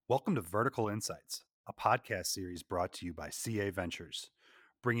Welcome to Vertical Insights, a podcast series brought to you by CA Ventures,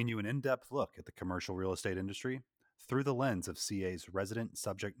 bringing you an in-depth look at the commercial real estate industry through the lens of CA's resident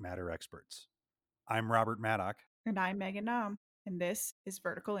subject matter experts. I'm Robert Maddock. And I'm Megan Naum, and this is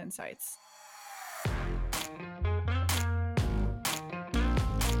Vertical Insights.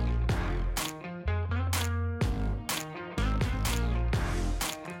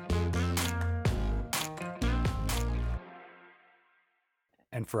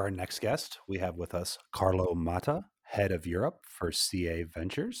 And for our next guest, we have with us Carlo Mata, head of Europe for CA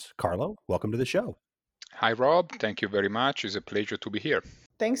Ventures. Carlo, welcome to the show. Hi, Rob. Thank you very much. It's a pleasure to be here.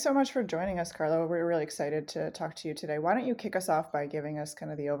 Thanks so much for joining us, Carlo. We're really excited to talk to you today. Why don't you kick us off by giving us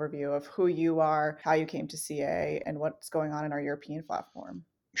kind of the overview of who you are, how you came to CA, and what's going on in our European platform?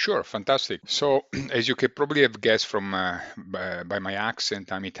 Sure, fantastic. So, as you could probably have guessed from by my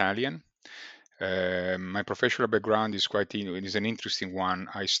accent, I'm Italian. My professional background is is an interesting one.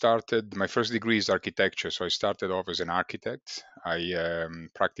 I started my first degree is architecture, so I started off as an architect. I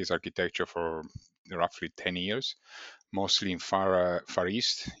practiced architecture for roughly 10 years, mostly in Far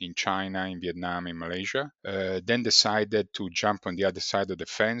East, in China, in Vietnam, in Malaysia. Then decided to jump on the other side of the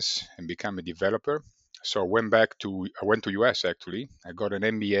fence and become a developer. So I went to US actually. I got an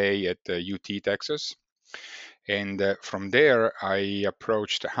MBA at UT Texas. And from there, I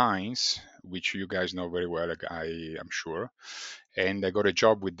approached Heinz, which you guys know very well, I'm sure. And I got a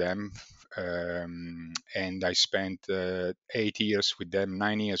job with them. And I spent 8 years with them,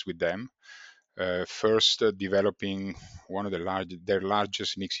 9 years with them. First, developing one of their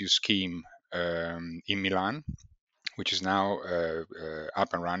largest mixed-use scheme in Milan, which is now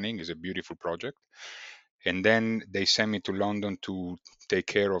up and running. It's a beautiful project. And then they sent me to London to take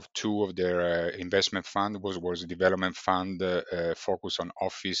care of two of their investment fund. Was a development fund focused on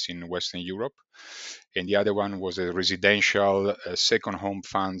office in Western Europe, and the other one was a residential second home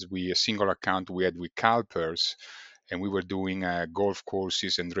funds. A single account we had with CalPERS, and we were doing golf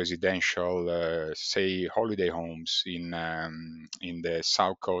courses and residential, say, holiday homes in the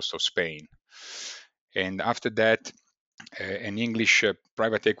south coast of Spain. And after that, an English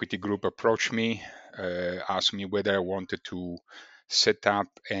private equity group approached me, asked me whether I wanted to set up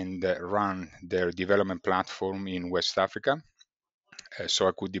and run their development platform in West Africa, so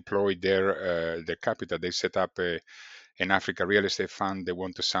I could deploy their capital. They set up an Africa real estate fund. They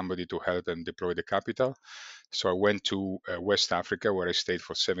wanted somebody to help them deploy the capital. So I went to West Africa, where I stayed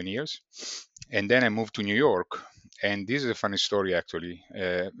for 7 years, and then I moved to New York. And this is a funny story, actually.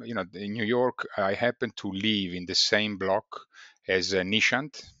 In New York, I happened to live in the same block as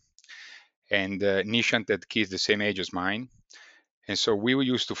Nishant, and Nishant had kids the same age as mine. And so we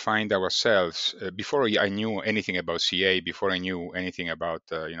used to find ourselves before I knew anything about CA, before I knew anything about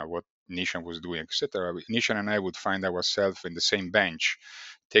what Nishant was doing, etc. Nishant and I would find ourselves in the same bench,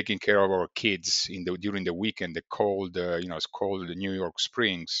 taking care of our kids during the weekend. The cold, it's cold New York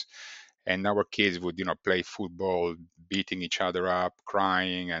Springs, and our kids would play football, beating each other up,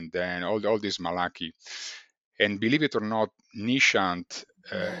 crying, and then all this malarkey. And believe it or not, Nishant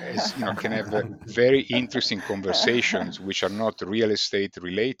can have very interesting conversations which are not real estate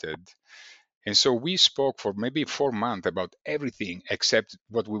related. And so we spoke for maybe 4 months about everything except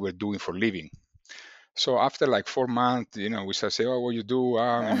what we were doing for living. So after like 4 months, we started saying, "Oh, what you do?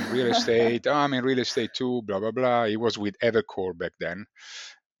 I'm in real estate. Oh, I'm in real estate too." Blah blah blah. It was with Evercore back then,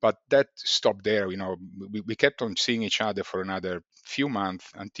 but that stopped there. We kept on seeing each other for another few months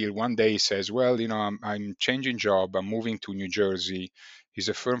until one day he says, "Well, I'm changing job. I'm moving to New Jersey. He's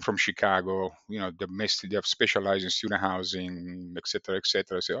a firm from Chicago. They have specialized in student housing, etc.,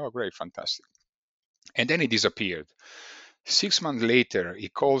 etc." I say, "Oh, great, fantastic." And then he disappeared. 6 months later, he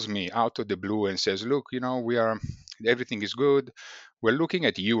calls me out of the blue and says, "Look, everything is good. We're looking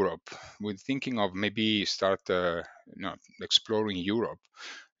at Europe. We're thinking of maybe start exploring Europe.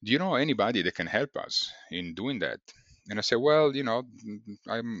 Do you know anybody that can help us in doing that?" And I said, "Well,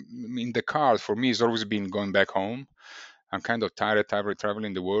 I'm in the car. For me, it's always been going back home. I'm kind of tired of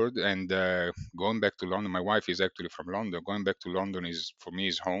traveling the world, and going back to London. My wife is actually from London. Going back to London is for me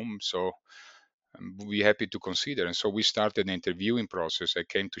is home. So we'll be happy to consider." And so we started the interviewing process. I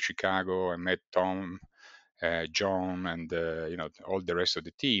came to Chicago. I met Tom, John, and all the rest of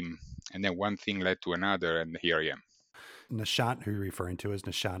the team. And then one thing led to another, and here I am. Nishant, who you're referring to, is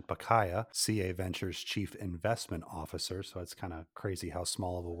Nishant Bakaya, CA Ventures Chief Investment Officer. So it's kind of crazy how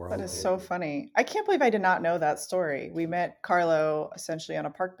small of a world. That is so funny. I can't believe I did not know that story. We met Carlo essentially on a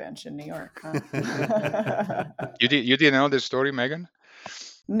park bench in New York. Huh? You didn't know the story, Megan?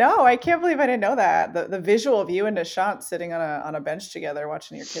 No, I can't believe I didn't know that. The visual of you and Nishant sitting on a bench together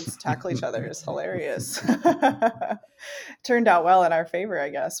watching your kids tackle each other is hilarious. Turned out well in our favor, I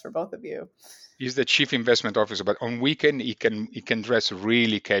guess, for both of you. He's the chief investment officer, but on weekend he can dress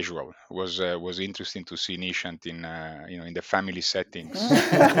really casual. Was interesting to see Nishant in in the family settings.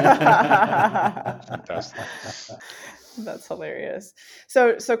 Fantastic. That's hilarious.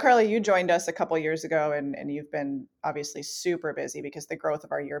 So Carly, you joined us a couple years ago, and you've been obviously super busy because the growth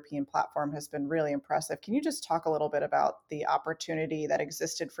of our European platform has been really impressive. Can you just talk a little bit about the opportunity that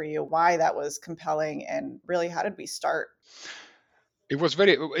existed for you, why that was compelling, and really how did we start? It was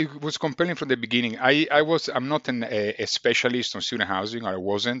compelling from the beginning. I'm not a specialist on student housing. I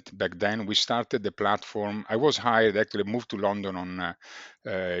wasn't back then. We started the platform. I was hired, actually moved to London on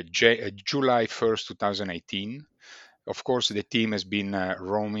July 1st, 2018. Of course, the team has been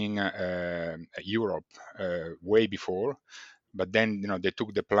roaming Europe way before, but then they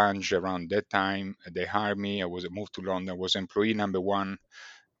took the plunge around that time. They hired me. I was moved to London. Was employee number one,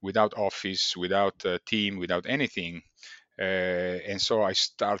 without office, without team, without anything. And so I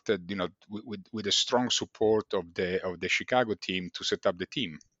started, with the strong support of the Chicago team to set up the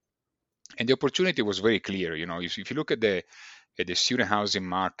team. And the opportunity was very clear. If you look at the student housing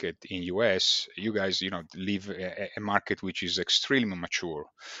market in US, you guys, live a market which is extremely mature.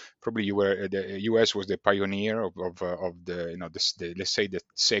 Probably the US was the pioneer of the, let's say the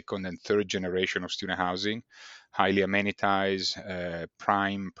second and third generation of student housing, highly amenitized,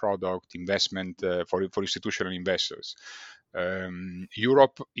 prime product investment for institutional investors.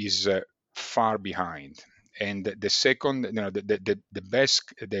 Europe is far behind. And the second, the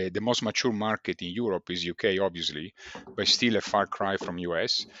best, the most mature market in Europe is UK, obviously, but still a far cry from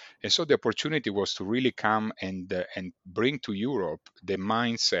US. And so the opportunity was to really come and bring to Europe the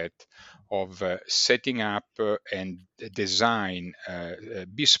mindset of setting up and design a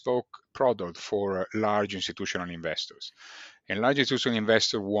bespoke product for large institutional investors. And large institutional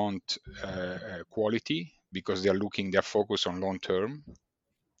investors want quality because they're focused on long term.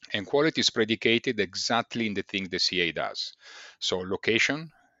 And quality is predicated exactly in the thing the CA does. So location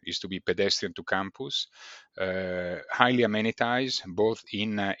is to be pedestrian to campus, highly amenitized, both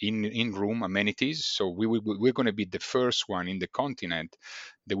in room amenities. So we're going to be the first one in the continent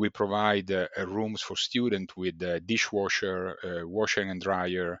that will provide rooms for students with dishwasher, washer and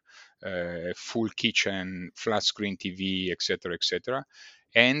dryer, full kitchen, flat screen TV, etc.,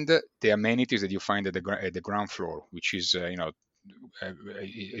 and the amenities that you find at the ground floor, which is a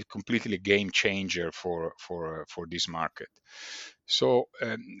completely game changer for this market. So,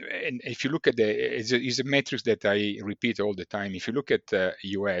 and if you look at it's a metric that I repeat all the time. If you look at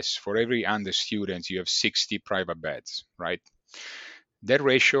US, for every 100 students, you have 60 private beds, right? That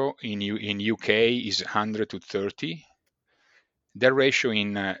ratio in UK is 100 to 30. That ratio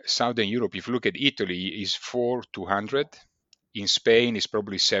in Southern Europe, if you look at Italy, is 4 to 100. In Spain, is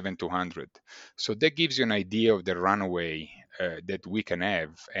probably 7 to 100. So that gives you an idea of the runaway that we can have.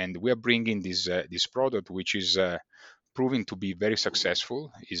 And we are bringing this product, which is proving to be very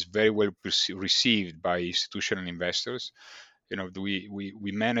successful, is very well received by institutional investors.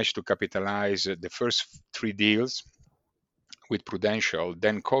 We managed to capitalize the first 3 deals with Prudential.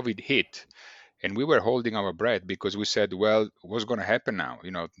 Then COVID hit, and we were holding our breath because we said, well, what's going to happen now?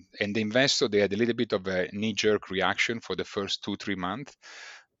 And the investor, they had a little bit of a knee-jerk reaction for the first 2-3 months,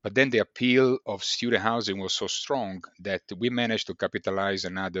 but then the appeal of student housing was so strong that we managed to capitalize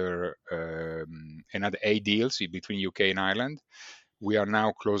another 8 deals between UK and Ireland. We are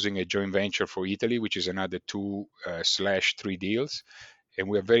now closing a joint venture for Italy, which is another 2/3 deals, and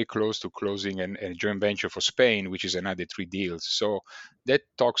we are very close to closing a joint venture for Spain, which is another 3 deals. So that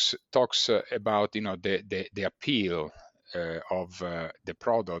talks about the appeal of the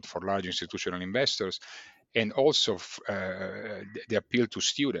product for large institutional investors, and also the appeal to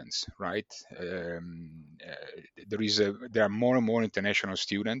students, right? There are more and more international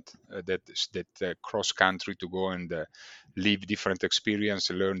students that cross country to go and live different experience,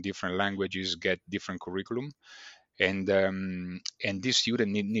 learn different languages, get different curriculum, and this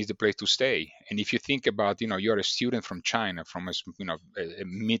student needs a place to stay. And if you think about, you're a student from China, from a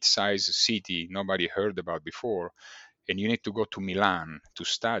mid-sized city nobody heard about before, and you need to go to Milan to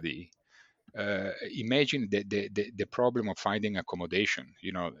study. Imagine the problem of finding accommodation.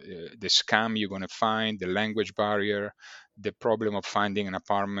 The scam you're going to find, the language barrier, the problem of finding an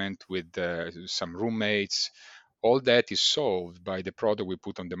apartment with some roommates. All that is solved by the product we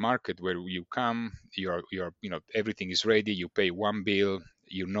put on the market, where you come, everything is ready, you pay one bill,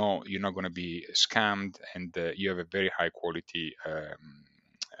 you're not going to be scammed, and you have a very high quality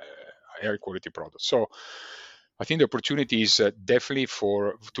product. So I think the opportunity is definitely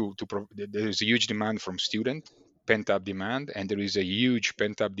there is a huge demand from student, pent up demand, and there is a huge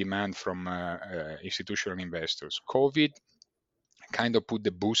pent up demand from institutional investors. COVID kind of put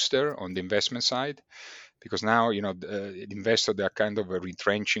the booster on the investment side, because now the investors, they are kind of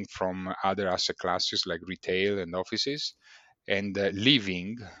retrenching from other asset classes like retail and offices, and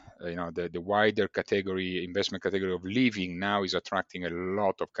living, the wider category, investment category of living, now is attracting a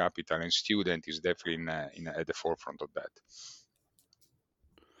lot of capital, and student is definitely at the forefront of that.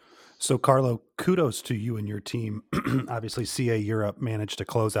 So, Carlo, kudos to you and your team. Obviously, CA Europe managed to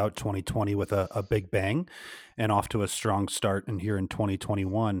close out 2020 with a big bang and off to a strong start in here in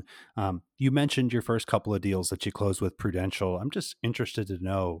 2021. You mentioned your first couple of deals that you closed with Prudential. I'm just interested to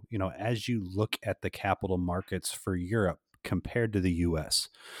know, as you look at the capital markets for Europe compared to the US,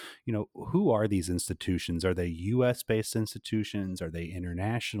 who are these institutions? Are they US based institutions? Are they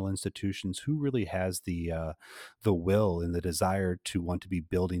international institutions? Who really has the will and the desire to want to be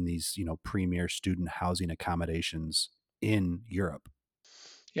building these, premier student housing accommodations in Europe?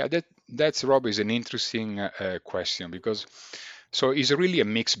 Yeah, that's Rob, is an interesting question, because so it's really a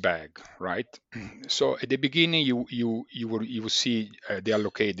mixed bag, right? So at the beginning, you will see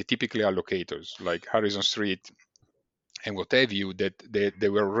the typical allocators like Harrison Street and what have you, that they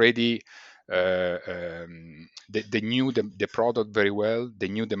were already they knew the product very well, they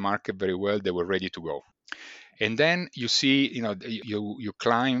knew the market very well, they were ready to go. And then you see, you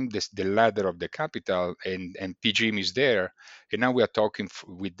climb the ladder of the capital, and PGIM is there, and now we are talking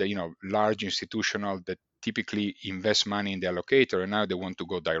with the large institutional that typically invest money in the allocator, and now they want to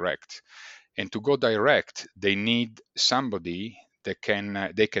go direct. And to go direct, they need somebody that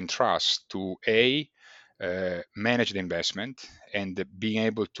they can trust to manage the investment, and being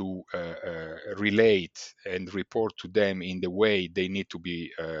able to relate and report to them in the way they need to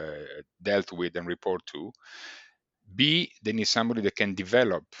be dealt with and report to. B, they need somebody that can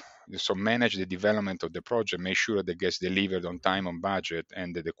develop, so manage the development of the project, make sure that it gets delivered on time, on budget,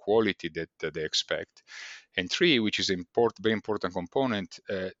 and the quality that they expect. And three, which is very important component,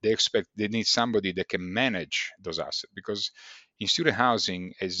 they need somebody that can manage those assets, because in student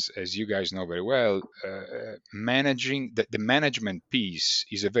housing, as you guys know very well, managing the management piece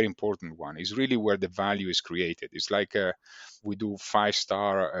is a very important one. It's really where the value is created. It's like we do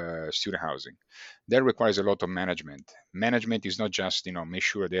 5-star student housing. That requires a lot of management. Management is not just make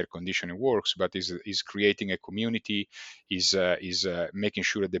sure the air conditioning works, but is creating a community, is making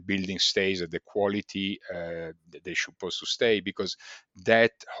sure the building stays at the quality that they're supposed to stay, because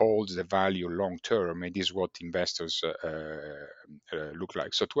that holds the value long term, and is what investors look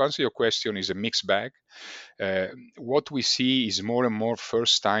like. So to answer your question, is a mixed bag. What we see is more and more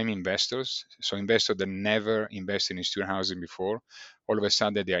first time investors, so investors that never invested in student housing before, all of a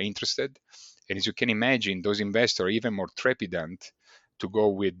sudden they are interested. And as you can imagine, those investors are even more trepidant to go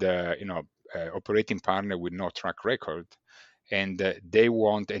with operating partner with no track record, and they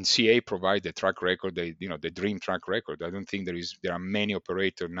want, and CA provide the track record, the dream track record. I don't think there are many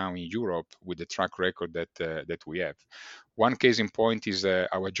operators now in Europe with the track record that we have. One case in point is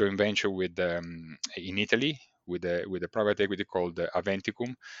our joint venture with in Italy with a private equity called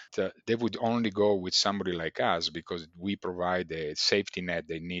Aventicum. They would only go with somebody like us because we provide the safety net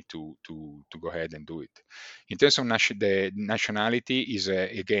they need to go ahead and do it. In terms of the nationality, is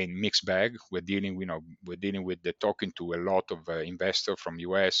again mixed bag. We're dealing with talking to a lot of investors from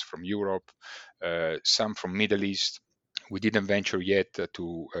US, from Europe, some from Middle East. We didn't venture yet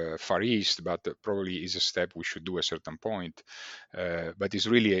to Far East, but probably is a step we should do at a certain point. But it's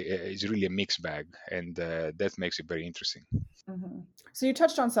really a mixed bag, and that makes it very interesting. Mm-hmm. So you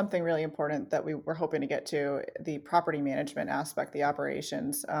touched on something really important that we were hoping to get to, the property management aspect, the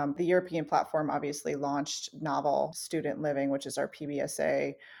operations. The European platform obviously launched Novel Student Living, which is our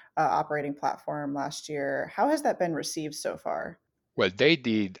PBSA operating platform last year. How has that been received so far? Well,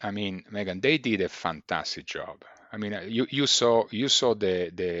 Megan, they did a fantastic job. I mean, you saw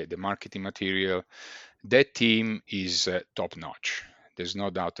the marketing material. That team is top notch. There's no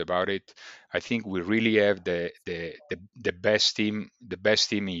doubt about it. I think we really have the best team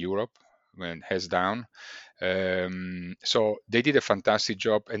in Europe, when heads down. So they did a fantastic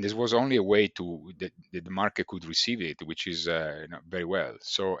job, and this was only a way that the market could receive it, which is very well.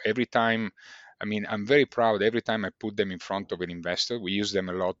 So every time, I'm very proud. Every time I put them in front of an investor, we use them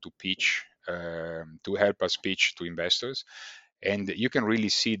a lot to pitch, to help us pitch to investors. And you can really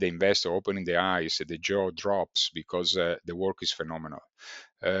see the investor opening their eyes, the jaw drops, because the work is phenomenal.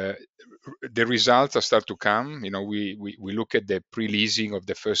 Uh, the results are start to come. We look at the pre-leasing of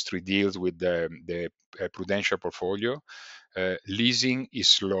the first 3 deals with the Prudential portfolio. Leasing is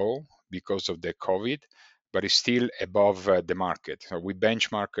slow because of the COVID, but it's still above the market. So we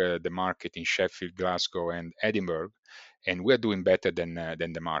benchmark the market in Sheffield, Glasgow, and Edinburgh, and we're doing better than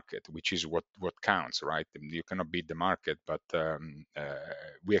the market, which is what counts, right? You cannot beat the market, but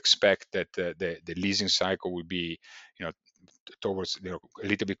we expect that the leasing cycle will be, towards a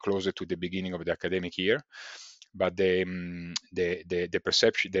little bit closer to the beginning of the academic year. But the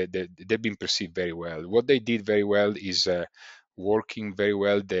perception, they've been perceived very well. What they did very well is working very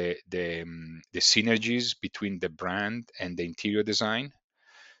well the synergies between the brand and the interior design.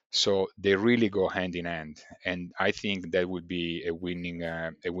 So they really go hand in hand, and I think that would be a winning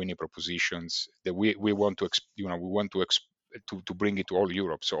propositions that we want to to bring it to all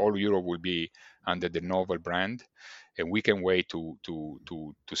Europe. So all Europe will be under the Novel brand, and we can wait to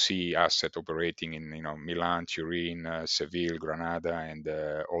see asset operating in Milan, Turin, Seville, Granada, and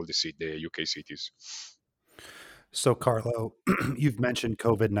all the UK cities. So, Carlo, you've mentioned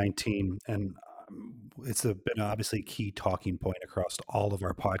COVID-19, and it's been obviously a key talking point across all of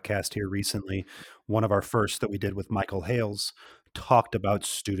our podcast here recently. One of our first that we did with Michael Hales talked about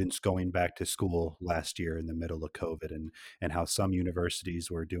students going back to school last year in the middle of COVID, and how some universities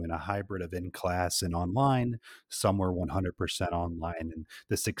were doing a hybrid of in-class and online, some were 100% online, and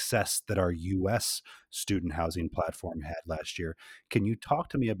the success that our US student housing platform had last year. Can you talk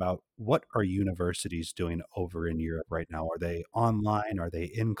to me about what are universities doing over in Europe right now? Are they online? Are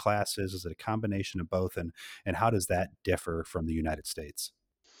they in classes? Is it a combination of both? And how does that differ from the United States?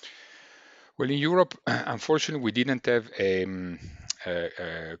 Well, in Europe, unfortunately, we didn't have a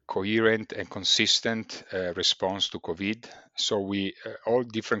coherent and consistent response to COVID. So all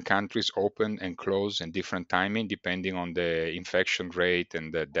different countries open and close in different timing, depending on the infection rate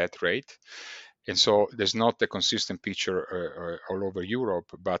and the death rate. And so there's not a consistent picture all over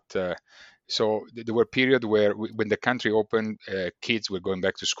Europe. But so there were periods where, when the country opened, kids were going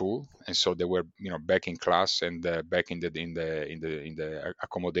back to school, and so they were, back in class and back in the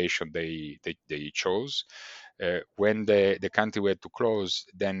accommodation they chose. When the country were to close,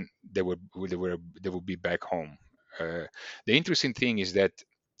 then they would be back home. The interesting thing is that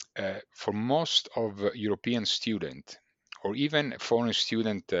for most of European students, or even foreign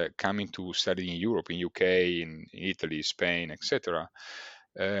student coming to study in Europe, in UK, in Italy, Spain, etc.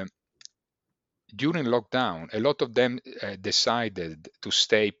 During lockdown, a lot of them decided to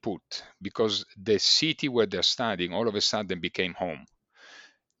stay put because the city where they're studying all of a sudden became home.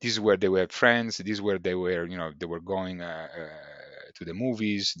 This is where they were friends. This is where they were, they were going to the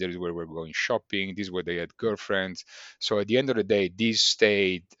movies. This is where we were going shopping. This is where they had girlfriends. So at the end of the day,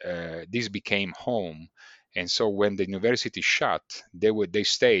 this became home. And so when the university shut, they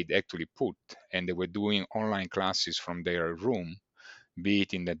stayed actually put, and they were doing online classes from their room, be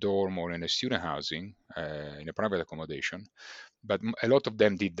it in the dorm or in a student housing, in a private accommodation. But a lot of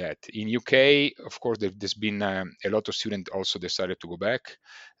them did that. In UK, of course, there's been a lot of students also decided to go back,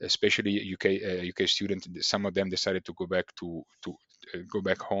 especially UK students. Some of them decided to go back to go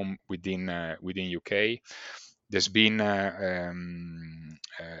back home within UK. There's been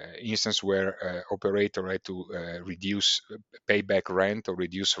instance where operator had to reduce pay back rent or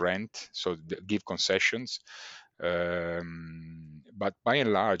reduce rent, so give concessions. But by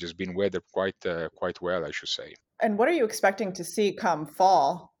and large, it's been weathered quite well, I should say. And what are you expecting to see come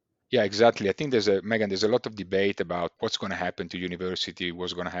fall? Yeah, exactly. I think Megan, there's a lot of debate about what's going to happen to university,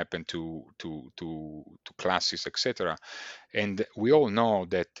 what's going to happen to classes, etc. And we all know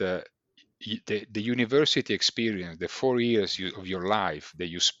that the university experience, the 4 years of your life that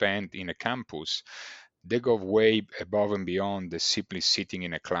you spend in a campus, they go way above and beyond the simply sitting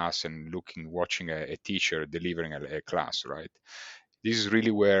in a class and watching a teacher delivering a class, right? This is really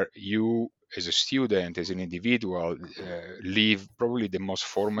where you, as a student, as an individual, live probably the most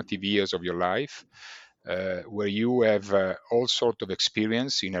formative years of your life, where you have all sort of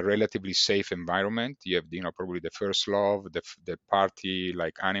experience in a relatively safe environment. You have, probably the first love, the party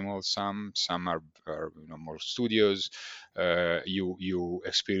like animals. Some are more studious. You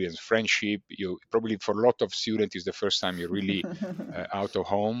experience friendship. You probably, for a lot of students, is the first time you're really out of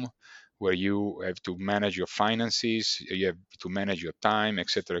home, where you have to manage your finances, you have to manage your time,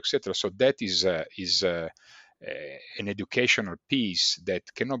 etc., etc. So that is an educational piece that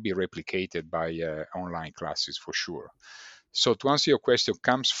cannot be replicated by online classes, for sure. So to answer your question,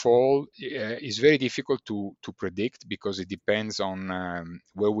 comes fall is very difficult to predict because it depends on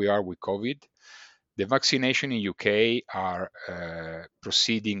where we are with COVID. The vaccination in UK are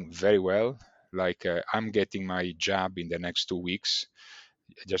proceeding very well. Like I'm getting my jab in the next 2 weeks.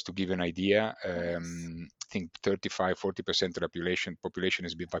 Just to give you an idea, I think 35-40% of the population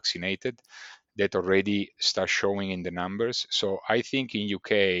has been vaccinated. That already starts showing in the numbers. So I think in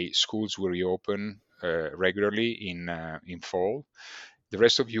UK schools will reopen regularly in fall. The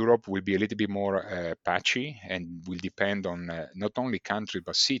rest of Europe will be a little bit more patchy and will depend on not only countries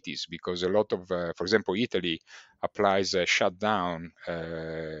but cities, because a lot of, for example, Italy applies a shutdown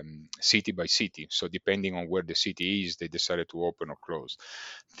city by city. So depending on where the city is, they decided to open or close.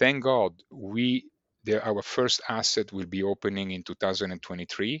 Thank God, our first asset will be opening in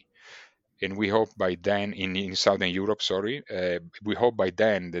 2023, and we hope by then in Southern Europe, sorry, we hope by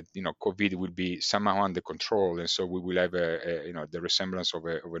then that COVID will be somehow under control, and so we will have the resemblance of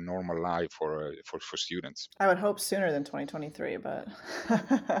a normal life for students. I would hope sooner than 2023, but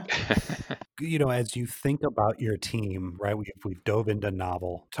As you think about your team, right? We've dove into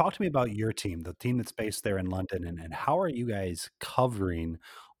Novel. Talk to me about your team, the team that's based there in London, and how are you guys covering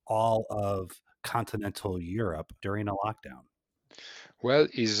all of continental Europe during a lockdown? Well,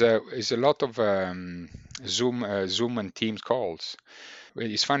 is a lot of Zoom and Teams calls.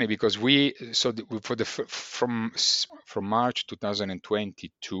 It's funny because from March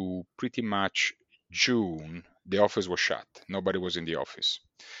 2020 to pretty much June, the office was shut. Nobody was in the office.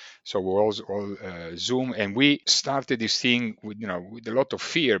 So we all Zoom, and we started this thing with a lot of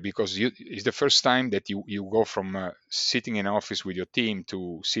fear, because it's the first time that you go from sitting in office with your team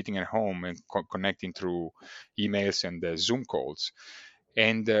to sitting at home and connecting through emails and Zoom calls.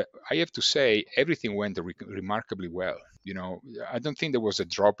 And I have to say, everything went remarkably well. I don't think there was a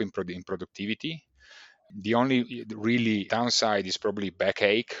drop in productivity. The only really downside is probably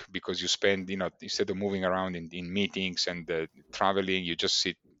backache, because you spend, instead of moving around in meetings and traveling, you just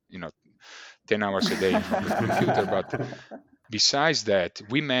sit, 10 hours a day in front of the computer. But besides that,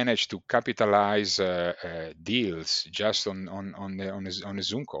 we managed to capitalize deals just on a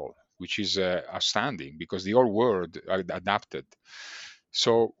Zoom call, which is outstanding, because the whole world adapted.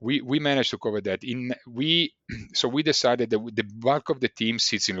 So we managed to cover that. So we decided that the bulk of the team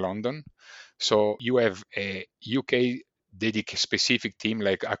sits in London. So you have a UK dedicated specific team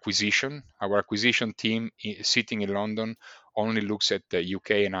like acquisition. Our acquisition team sitting in London only looks at the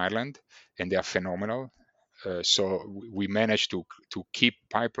UK and Ireland, and they are phenomenal. So we managed to keep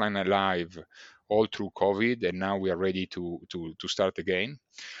pipeline alive all through COVID, and now we are ready to start again.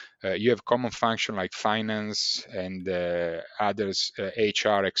 You have common function like finance and others,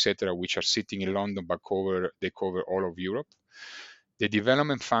 HR, etc., which are sitting in London but they cover all of Europe. The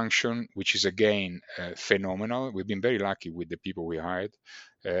development function, which is again phenomenal. We've been very lucky with the people we hired.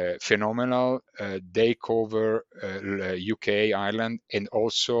 Phenomenal. They cover UK, Ireland, and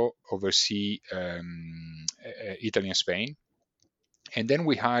also oversee Italy and Spain. And then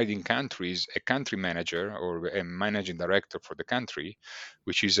we hired in countries a country manager or a managing director for the country,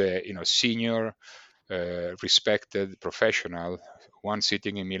 which is a senior, respected professional. One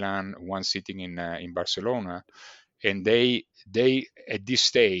sitting in Milan, one sitting in Barcelona, and they at this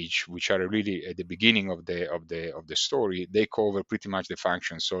stage, which are really at the beginning of the story, they cover pretty much the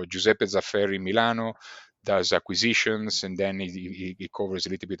function. So Giuseppe Zafferi in Milano does acquisitions, and then he covers a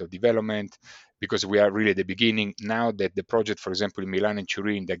little bit of development, because we are really at the beginning. Now that the project, for example, in Milan and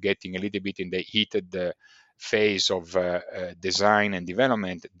Turin, they're getting a little bit in the heated phase of design and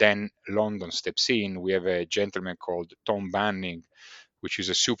development, then London steps in. We have a gentleman called Tom Banning, which is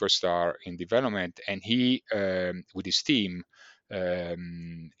a superstar in development, and he, with his team,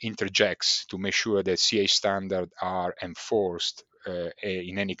 interjects to make sure that CA standards are enforced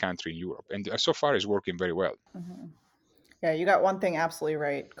in any country in Europe. And so far, it's working very well. Mm-hmm. Yeah, you got one thing absolutely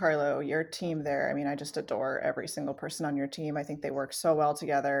right, Carlo. Your team there, I mean, I just adore every single person on your team. I think they work so well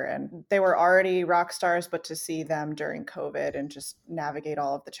together, and they were already rock stars, but to see them during COVID and just navigate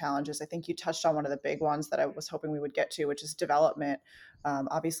all of the challenges, I think you touched on one of the big ones that I was hoping we would get to, which is development.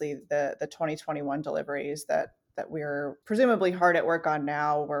 Obviously, the 2021 deliveries that we're presumably hard at work on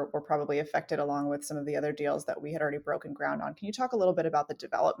now were probably affected, along with some of the other deals that we had already broken ground on. Can you talk a little bit about the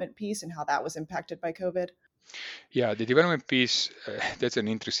development piece and how that was impacted by COVID? Yeah, the development piece, that's an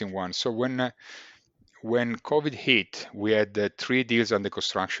interesting one. So when COVID hit, we had 3 deals under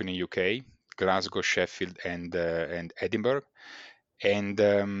construction in UK: Glasgow, Sheffield, and Edinburgh. And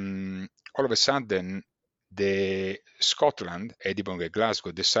all of a sudden, the Scotland, Edinburgh and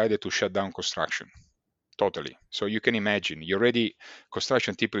Glasgow, decided to shut down construction totally. So you can imagine,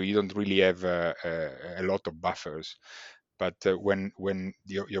 construction typically you don't really have a lot of buffers. But when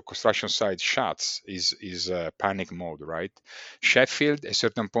your construction site shuts, is panic mode, right? Sheffield, at a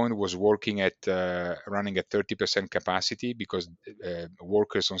certain point, was working at running at 30% capacity, because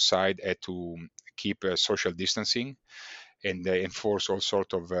workers on site had to keep social distancing and enforce all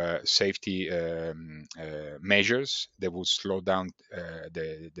sort of safety measures that would slow down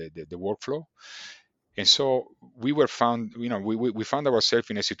the workflow. And so we were found, we found ourselves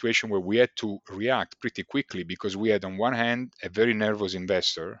in a situation where we had to react pretty quickly because we had on one hand a very nervous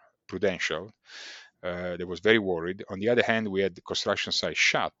investor, Prudential, that was very worried. On the other hand, we had the construction site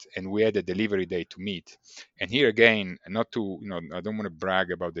shut, and we had a delivery day to meet. And here again, not to, I don't want to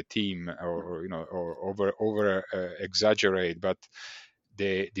brag about the team or over exaggerate, but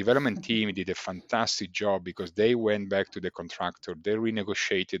the development team did a fantastic job because they went back to the contractor, they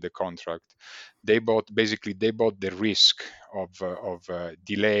renegotiated the contract, they bought the risk of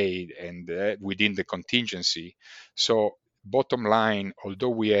delay and within the contingency. So bottom line, although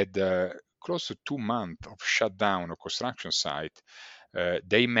we had close to 2 months of shutdown of construction site,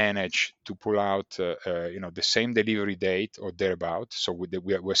 they managed to pull out the same delivery date or thereabout. So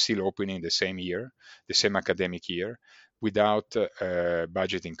we're still opening the same year, the same academic year, without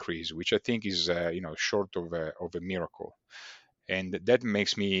budget increase, which I think is short of a miracle. And that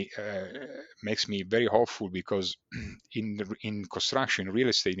makes me very hopeful because in construction, real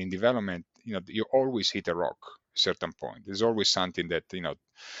estate, in development, you always hit a rock at a certain point. There's always something that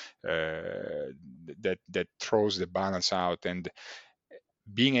that throws the balance out. And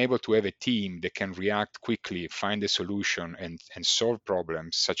being able to have a team that can react quickly, find a solution, and solve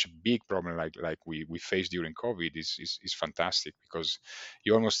problems, such a big problem like we faced during COVID, is fantastic, because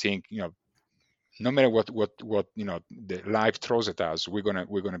you almost think, no matter what the life throws at us, we're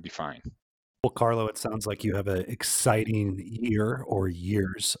gonna be fine. Well, Carlo, it sounds like you have an exciting year or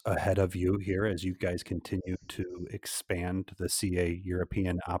years ahead of you here as you guys continue to expand the CA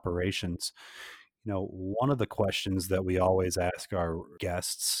European operations. One of the questions that we always ask our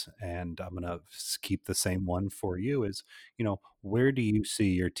guests, and I'm going to keep the same one for you, is, where do you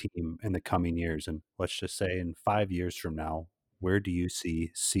see your team in the coming years? And let's just say in 5 years from now, where do you see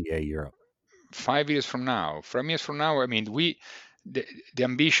CA Europe? 5 years from now, 5 years from now, I mean, the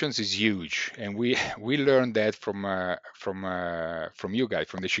ambitions is huge, and we we learned that from you guys,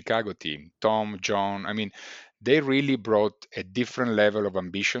 from the Chicago team, Tom, John. I mean, they really brought a different level of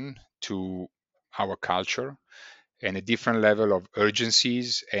ambition to our culture, and a different level of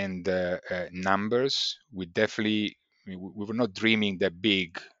urgencies and numbers. We were not dreaming that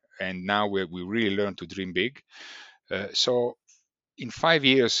big, and now we really learned to dream big. So in 5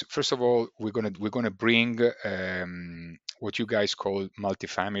 years, first of all, we're gonna bring what you guys call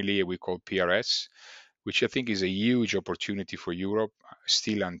multifamily, we call PRS, which I think is a huge opportunity for Europe,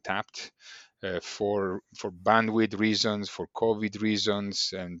 still untapped, for bandwidth reasons, for COVID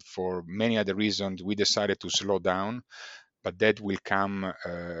reasons, and for many other reasons. We decided to slow down, but that will come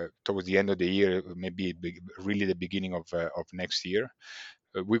towards the end of the year, maybe really the beginning of next year.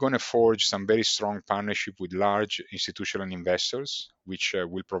 We're going to forge some very strong partnership with large institutional investors, which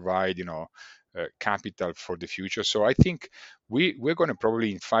will provide, capital for the future. So I think we're going to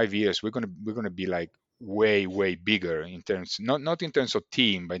probably in 5 years we're going to be like way bigger in terms, not in terms of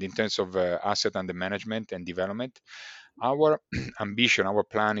team, but in terms of asset under management and development. Our ambition, our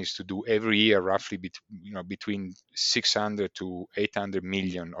plan is to do every year roughly between 600 to 800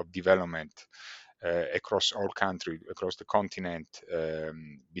 million of development across all country, across the continent,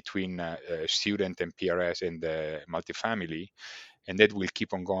 between student and PRS and multifamily, and that will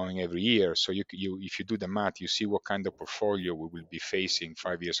keep on going every year. So if you do the math, you see what kind of portfolio we will be facing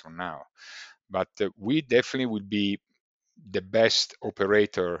 5 years from now. But we definitely will be the best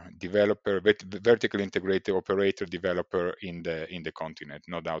operator, developer, vertically integrated operator, developer in the continent,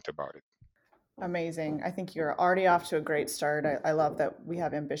 no doubt about it. Amazing. I think you're already off to a great start. I love that we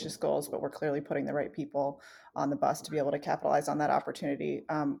have ambitious goals, but we're clearly putting the right people on the bus to be able to capitalize on that opportunity.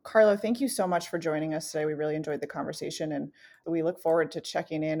 Carlo, thank you so much for joining us today. We really enjoyed the conversation, and we look forward to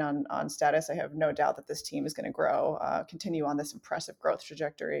checking in on status. I have no doubt that this team is going to grow, continue on this impressive growth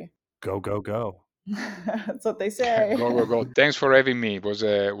trajectory. Go, go, go. That's what they say. Go. Thanks for having me. It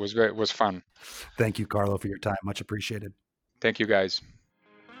was fun. Thank you, Carlo, for your time. Much appreciated. Thank you, guys.